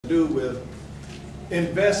do with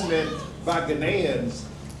investment by Ghanaians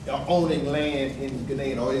owning land in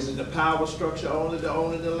Ghanaian, or is it the power structure owning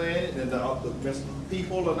the land, and the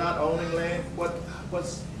people are not owning land?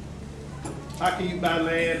 How can you buy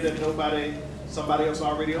land that somebody else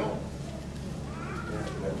already owns?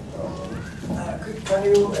 Can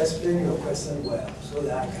you explain your question well, so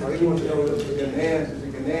that I can? So he wants to know if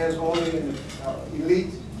the Ghanaians only in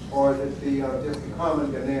elite, or is it just the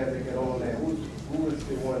common Ghanaians that can own land? Who is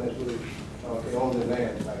the one that really they own the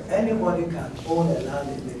land? Like, anybody can own a land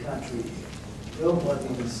in the country. Nobody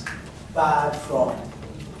is barred from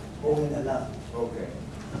owning a land. okay.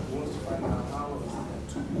 Who wants to find out how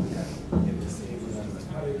two people can get the same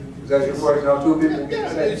land? Is that your question? How two people can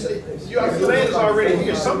get the same? Your land is already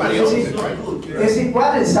here. Somebody owns it, right? You see,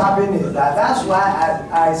 what is happening is that's why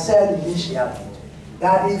I said initially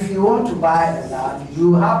that if you want to buy a land,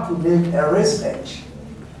 you have to make a research.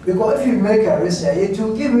 Because if you make a research, it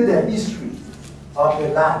will give you the history of the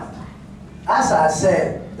land. As I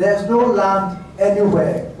said, there's no land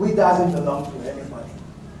anywhere which doesn't belong to anybody.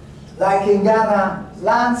 Like in Ghana,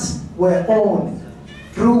 lands were owned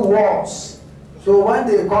through wars. So when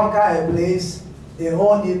they conquer a place, they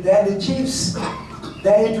own it, then the chiefs,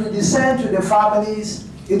 then it will descend to the families,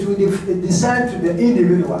 it will descend to the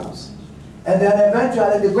individuals. And then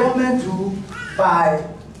eventually the government too, by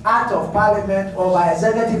act of parliament or by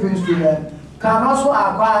executive instrument, can also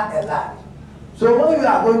acquire a land. So when you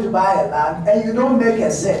are going to buy a land and you don't make a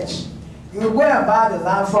search, you go and buy the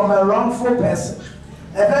land from a wrongful person.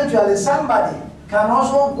 Eventually somebody can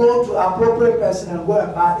also go to appropriate person and go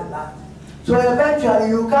and buy the land. So eventually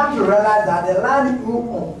you come to realize that the land you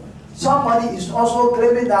own, somebody is also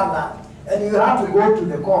claiming that land, and you have to go to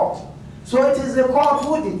the court. So it is the court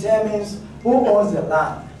who determines who owns the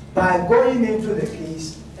land by going into the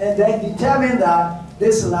case and then determine that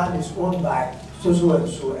this land is owned by so and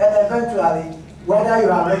so. And eventually, whether you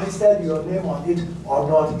have registered your name on it or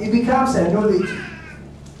not, it becomes a nullity.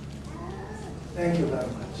 Thank you very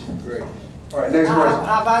much. Great. All right, next question.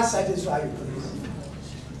 Have I satisfied you, please?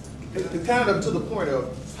 It's kind of to the point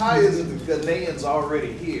of how is it the Ghanaians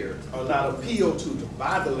already here are not appealed to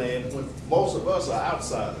buy the land when most of us are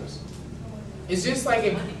outsiders? It's just like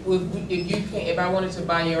if I wanted to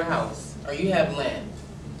buy your house or you have land.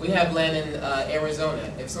 We have land in Arizona.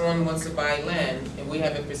 If someone wants to buy land and we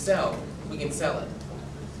have it for sale, we can sell it.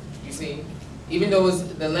 You see? Even though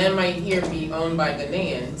the land might here be owned by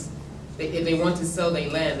Ghanaians, if they want to sell their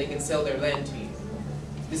land, they can sell their land to you.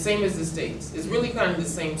 The same as the States. It's really kind of the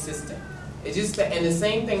same system. It's just that, and the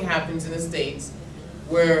same thing happens in the States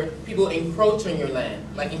where people encroach on your land.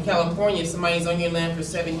 Like in California, if somebody's on your land for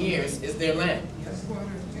 7 years, it's their land.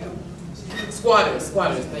 Squatters,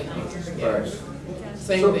 thank you. Yeah. Right.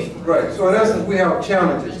 Same thing. Right, so in essence, we have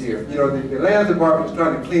challenges here. You know, the land department is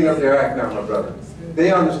trying to clean up their act now, my brother.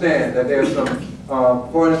 They understand that there's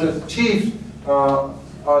some, for instance, chiefs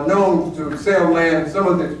are known to sell land. Some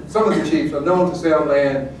of the chiefs are known to sell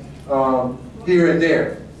land here and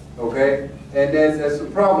there, okay? And then that's a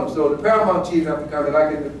problem. So the paramount chief have to come in,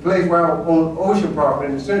 like in the place where I own ocean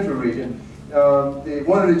property in the central region,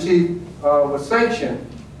 one of the chiefs was sanctioned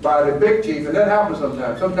by the big chief, and that happens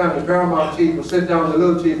sometimes. Sometimes the paramount chief will sit down with the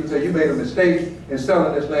little chief and say, you made a mistake in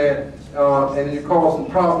selling this land, and you caused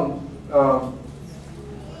some problems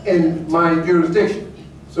in my jurisdiction.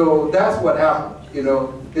 So that's what happened. You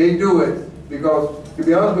know, they do it because, to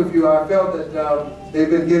be honest with you, I felt that they've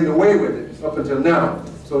been getting away with it up until now.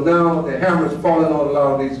 So now the hammer is falling on a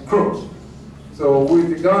lot of these crooks. So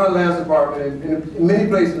the Ghana Lands Department, in many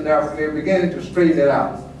places in Africa, they're beginning to straighten it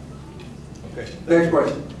out. Okay. Next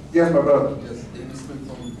question. Yes, my brother. Yes, David Smith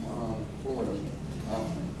from Florida.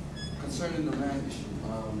 Concerning the land issue,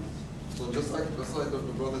 so just like the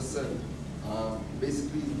brother said,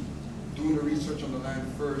 basically doing the research on the land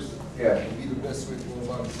first would be the best way to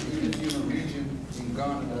go about it. So even if you're in a region in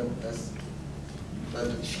Ghana that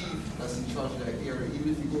the chief that's in charge of that area,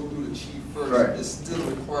 even if you go through the chief first, it's still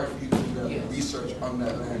required for you to do that research on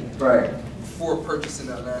that land before purchasing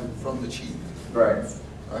that land from the chief. Right.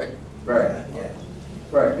 Right? Right.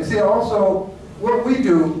 Right. You see, also, what we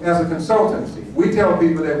do as a consultancy, we tell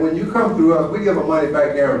people that when you come through us, we give a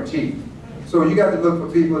money-back guarantee. So you got to look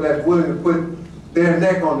for people that's willing to put their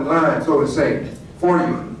neck on the line, so to say, for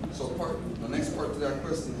you. So the next part to that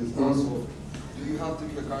question is also, do you have to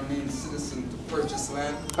be a Ghanaian citizen to purchase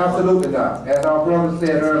land? Absolutely not. As our brother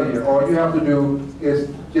said earlier, all you have to do is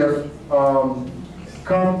just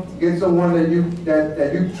come get someone that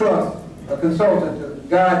you trust, a consultant to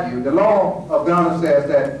guide you. The law of Ghana says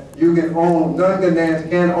that you can own, non-Ghanaians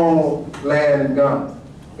can own land in Ghana.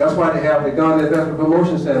 That's why they have the Ghana Investment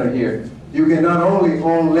Promotion Center here. You can not only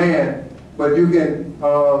own land, but you can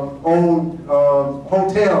own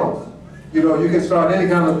hotels. You know, you can start any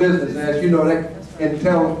kind of business, and as you know, that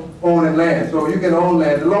entails owning land. So you can own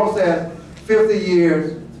land. The law says 50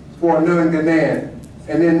 years for a non-Ghanaian,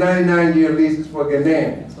 and then 99-year leases for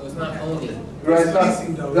Ghanaian. So it's not owning. Right, that's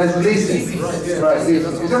leasing. Right,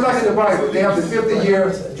 leasing. It's just like in the Bible. They have the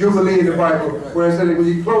 50-year jubilee in the Bible, where it says that when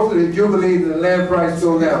you close to the jubilee, the land price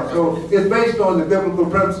goes down. So it's based on the biblical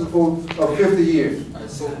principle of 50 years. All right,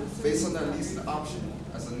 so based on that leasing option,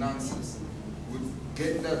 as a non-citizen, would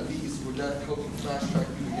getting that lease, would that help you fast track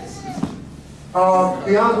you to get citizenship? To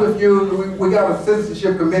be honest with you, we got a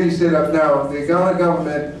citizenship committee set up now. The Ghana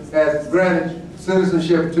government has granted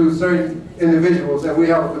citizenship to certain individuals, and we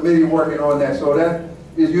have a committee working on that. So that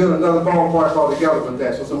is you in another ballpark altogether with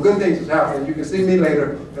that. So some good things is happening. You can see me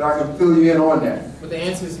later, and I can fill you in on that. But the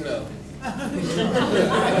answer is no.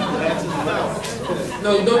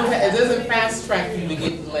 No, you don't. It doesn't fast track you to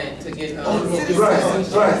get land to get.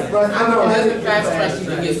 Right. But I know. It doesn't fast track you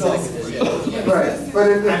to get citizenship. Right. But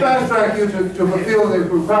it fast track you to fulfill the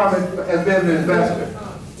requirement as being an investor.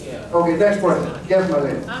 Yeah. Okay. Next question. Yes, my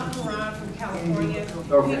lady. I'm Karan from California.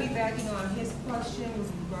 Okay. Piggybacking on his question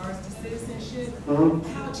with regards to citizenship,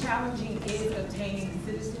 how challenging is obtaining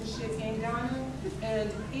citizenship in Ghana?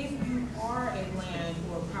 And if you are a land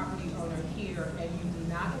or property owner here and you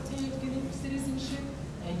do not obtain citizenship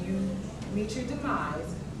and you meet your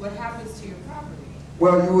demise, what happens to your property?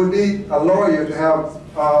 Well, you would need a lawyer to have,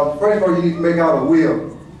 first of all, you need to make out a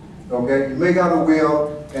will. Okay, you make out a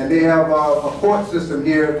will, and they have a court system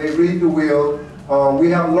here. They read the will. We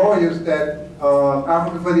have lawyers that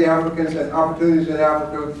Africa for the Africans and Opportunities in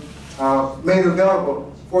Africa made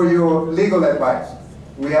available for your legal advice.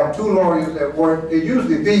 We have 2 lawyers that work. They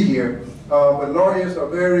usually be here, but lawyers are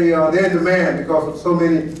very, they're in demand because of so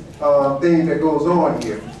many things that goes on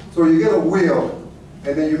here. So you get a will,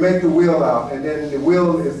 and then you make the will out, and then the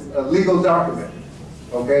will is a legal document,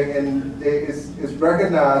 okay? And it's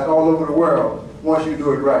recognized all over the world once you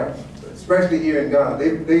do it right, especially here in Ghana.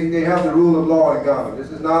 They have the rule of law in Ghana.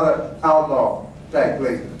 This is not an outlaw type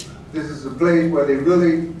place. This is a place where they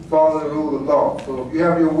really follow the rule of law. So if you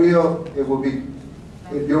have your will, it will be,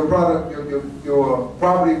 your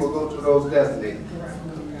property will go to those designated.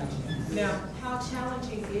 Now, how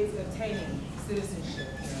challenging is obtaining citizenship?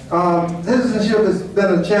 Citizenship has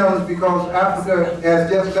been a challenge because Africa has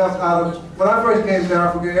just left out of, when I first came to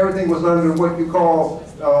Africa, everything was under what you call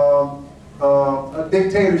a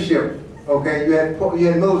dictatorship. Okay, you had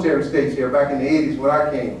military states here back in the 80s when I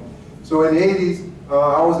came. So in the 80s,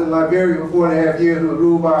 I was in Liberia for 4.5 years. It was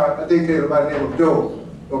ruled by a dictator by the name of Doe.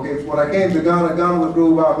 Okay, so when I came to Ghana, Ghana was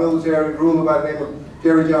ruled by a military ruler by the name of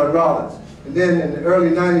Jerry John Rawlings. And then in the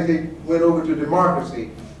early 90s, they went over to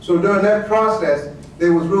democracy. So during that process, they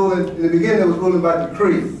was ruling, in the beginning, they was ruling by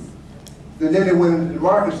decree. And then they went into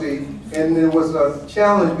democracy, and there was a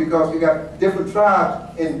challenge because you got different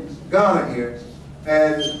tribes in Ghana here,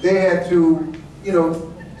 and they had to, you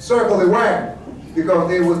know, circle the wagon because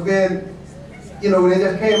they was being, you know, they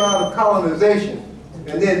just came out of colonization,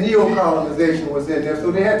 and then neo-colonization was in there,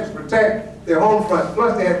 so they had to protect their home front,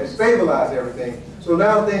 plus they had to stabilize everything. So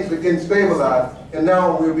now things are getting stabilized, and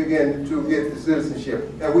now we're beginning to get the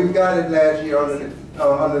citizenship. And we've got it last year under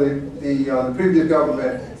the previous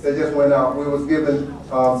government that just went out. We was given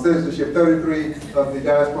citizenship. 33 of the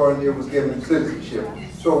diaspora here was given citizenship.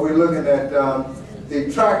 So we're looking at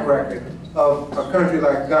the track record of a country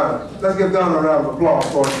like Ghana. Let's give Ghana a round of applause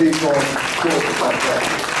for being going forward like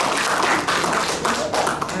that.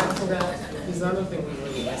 Because I don't think we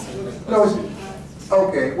really answered this No, question.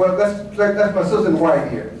 okay, well, that's my sister in white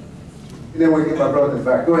here. And then we'll get my brother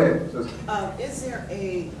back. Go ahead, sister. Is there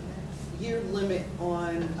a year limit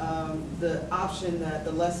on the option that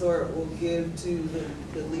the lessor will give to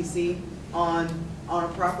the leasee on a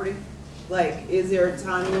property? Like, is there a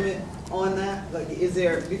time limit on that? Like, is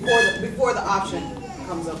there, before the option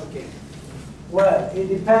comes up again? Well, it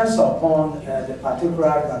depends upon the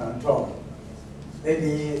particular guarantor.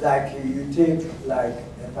 Maybe like you take like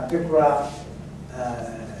a particular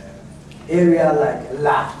area like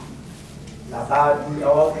Labadi,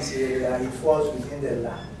 all this area, it falls within the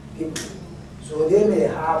La people. So they may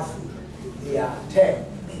have their term,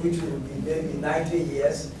 which will be maybe 90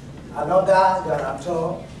 years. Another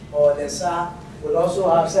guarantor or lessor will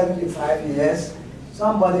also have 75 years.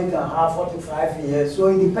 Somebody can have 45 years. So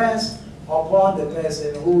it depends upon the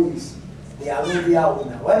person who is the alluvial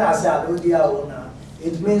owner. When I say alluvial owner,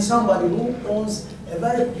 it means somebody who owns a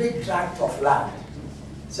very big tract of land.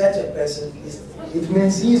 Such a person is, it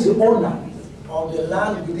means he's the owner of the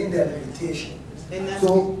land within the limitation.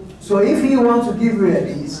 So if he wants to give you a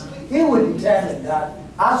lease, he will determine that,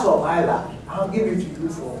 as for my land, I'll give it to you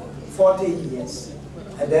for 40 years.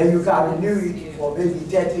 And then you can renew it for maybe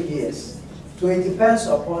 30 years. So it depends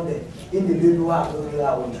upon the individual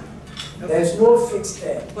owner. There's no fixed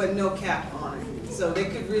term. But no cap on it. So they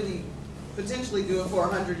could really potentially do it for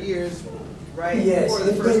 100 years, right? Yes, For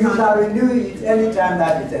the you first can contract. renew it anytime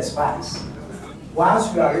that it expires.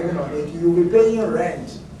 Once you are living on it, you will be paying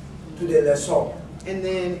rent to the lessor. And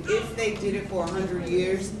then if they did it for 100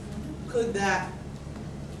 years, could that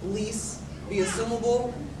lease be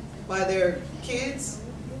assumable by their kids?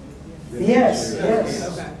 Yes, yes.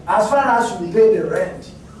 Okay. As far as you pay the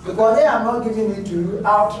rent, because they are not giving it to you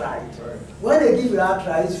outright. When they give you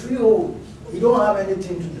outright, it's freehold. You don't have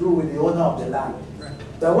anything to do with the owner of the land.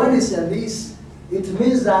 But when it's a lease, it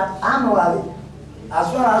means that annually, as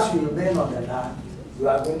far as you remain on the land, you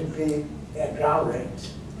are going to pay a ground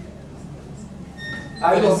rent.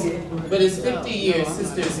 Are you okay? But it's 50 years,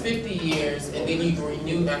 sister, it's 50 years, and then you can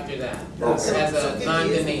renew after that, Okay. as a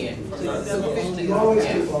non-Ghanaian. So 50 You always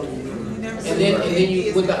Yeah. keep on renewing. And then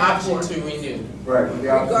you, with the option to renew. Right.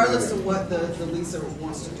 Regardless of what the leaser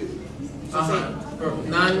wants to do. So say- For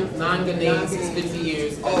non-Ghanaians is 50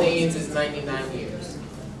 years, Ghanaians is 99 years.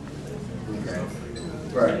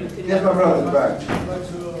 Right. Yes, my brother, back. I'd like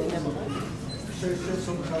to shed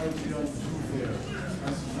some clarity on two here.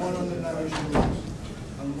 One on the narration rules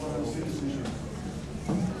and one on citizenship.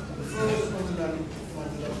 The first on the land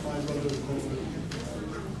matter that my brother covered,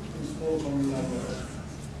 who spoke on the land matter,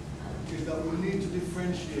 is that we need to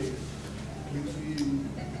differentiate between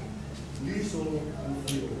leasehold and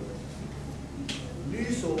freehold.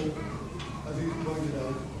 Leasehold, as he pointed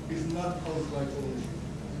out, is not outright ownership.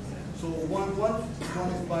 So one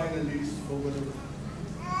is buying a lease for whether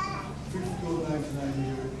 50 or 99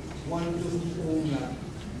 years. One doesn't own that.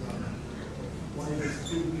 One is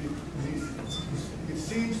simply leasing. It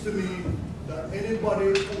seems to me that anybody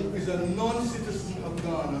who is a non-citizen of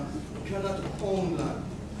Ghana cannot own land.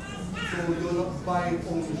 So you're not buying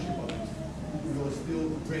ownership of it. You're still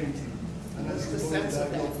renting. And that's the sense that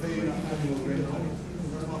you're paying an annual rent on it.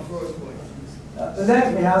 That's my first point.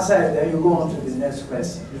 Let me answer it, then you go on to the next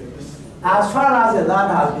question. As far as the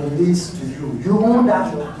land has been leased to you, you own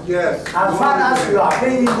that land. Yes. As far as you are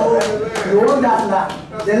paying for it, you own that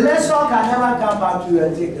land. The lessor can never come back to you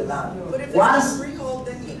and take the land. But if it's Once, freehold,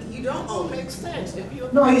 then you don't own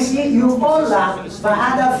it. no, you see, you own land by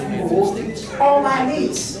other people or by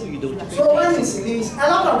lease. So when it's leased, a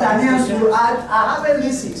lot of Ghanaians are having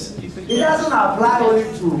leases. It doesn't apply only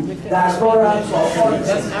to diasporans or foreigners.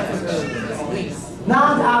 That's Africa lease.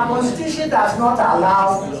 Now, our constitution does not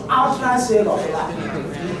allow outright sale of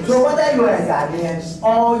land. So whether you are a Ghanaian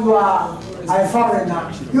or you are a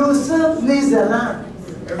foreigner, you still lease the land.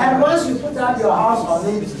 And once you put up your house on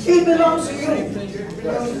it, it belongs to you.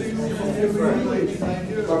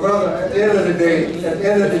 My brother, at the end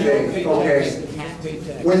of the day, okay,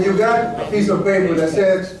 when you got a piece of paper that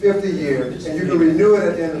says 50 years, and you can renew it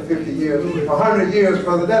at the end of 50 years, 100 years,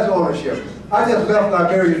 brother, that's ownership. I just left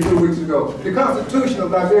Liberia 2 weeks ago. The Constitution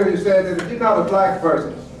of Liberia said that if you're not a black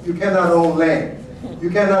person, you cannot own land. You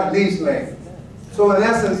cannot lease land. So in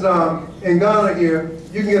essence, in Ghana here,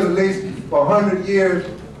 you can get a lease for 100 years.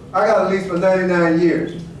 I got a lease for 99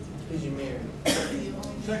 years. Because you're married.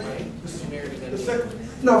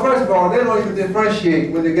 No, first of all, they don't even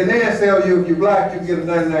differentiate. When the Ghanaians tell you if you're black, you can get a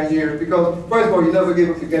 99 years because, first of all, you never give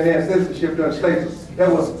up your Ghanaian citizenship to the States.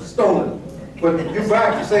 That was stolen. But you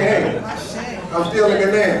black, you say, hey, I'm still a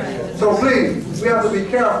Ghanaian. So please, we have to be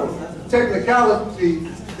careful. Technicality,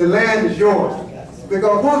 the land is yours.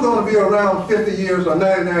 Because who's going to be around 50 years or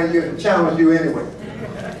 99 years and challenge you anyway?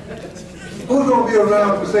 Who's going to be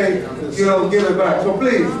around to say, you know, give it back? So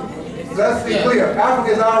please, let's be clear.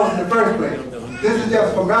 Africa is ours in the first place. This is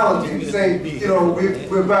just formality to say, you know,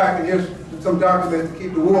 we're back and here's some documents to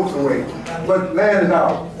keep the wolves away. But land is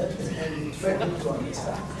ours.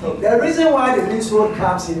 The reason why the leasehold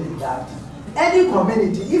comes in is that any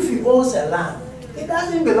community, if he owns a land, it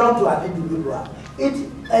doesn't belong to an individual.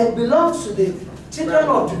 It belongs to the children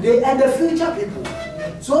of today and the future people.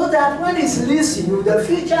 So that when it's leasing you, the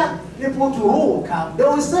future people to who will come, they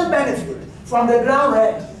will still benefit from the ground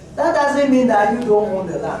rent. That doesn't mean that you don't own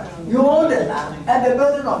the land. You own the land and the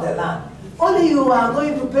building of the land. Only you are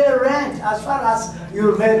going to pay rent as far as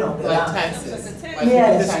you remain on the Like land. taxes.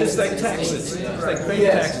 Yes. It's like taxes. It's like paying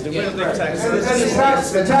Yes. taxes. The real estate And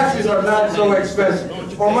taxes. the taxes are not so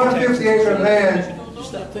expensive. On my 50-acre land,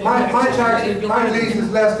 my lease is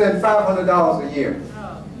less than $500 a year.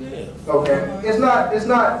 Okay, it's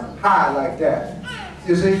not high like that.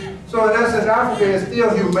 You see, so in essence, Africa is still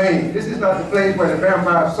humane. This is not the place where the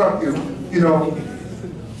vampires suck you. You know,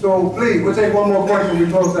 So please, we'll take one more question, we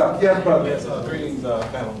close out. Yes, brother? Yes, greetings,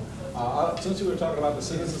 panel. Since you were talking about the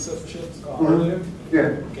citizenships earlier,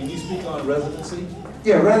 Yeah. can you speak on residency?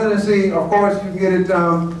 Yeah, residency, of course, you can get it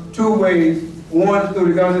two ways. One is through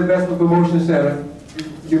the Government Investment Promotion Center.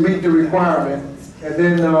 You meet the requirement, and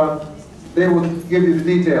then they will give you the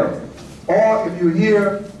details. Or if you're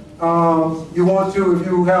here, you want to, if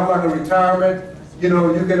you have like a retirement, you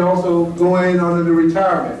know, you can also go in under the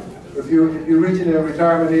retirement. If you're reaching a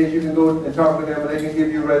retirement age, you can go and talk to them, and they can give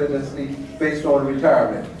you residency based on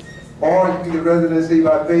retirement. Or you can get residency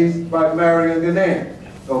by marrying a Ghanaian,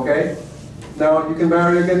 okay? Now, you can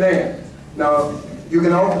marry a Ghanaian. Now, you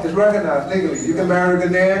can also, it's recognized legally, you can marry a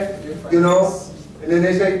Ghanaian, you know, and then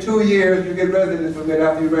they say 2 years, you get residence permit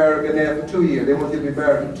after you marry a Ghanaian for 2 years. They want you to be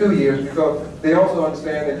married for 2 years because they also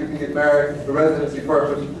understand that you can get married for residency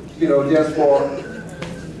purpose, you know, just marriage.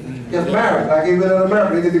 Like even in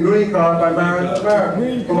America, they get the green card by marrying an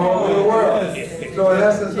American from all over the world. So in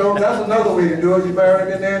essence, that's another way to do it. You marry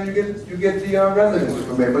a Ghanaian, you get the residency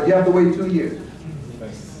permit, but you have to wait 2 years.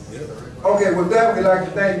 Okay, with that, we'd like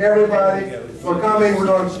to thank everybody for coming. We're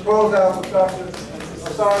going to close out the discussion.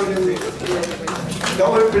 I'm sorry to Can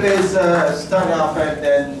we please stand up and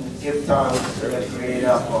then give thanks to the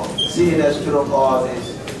Creator for seeing us through all this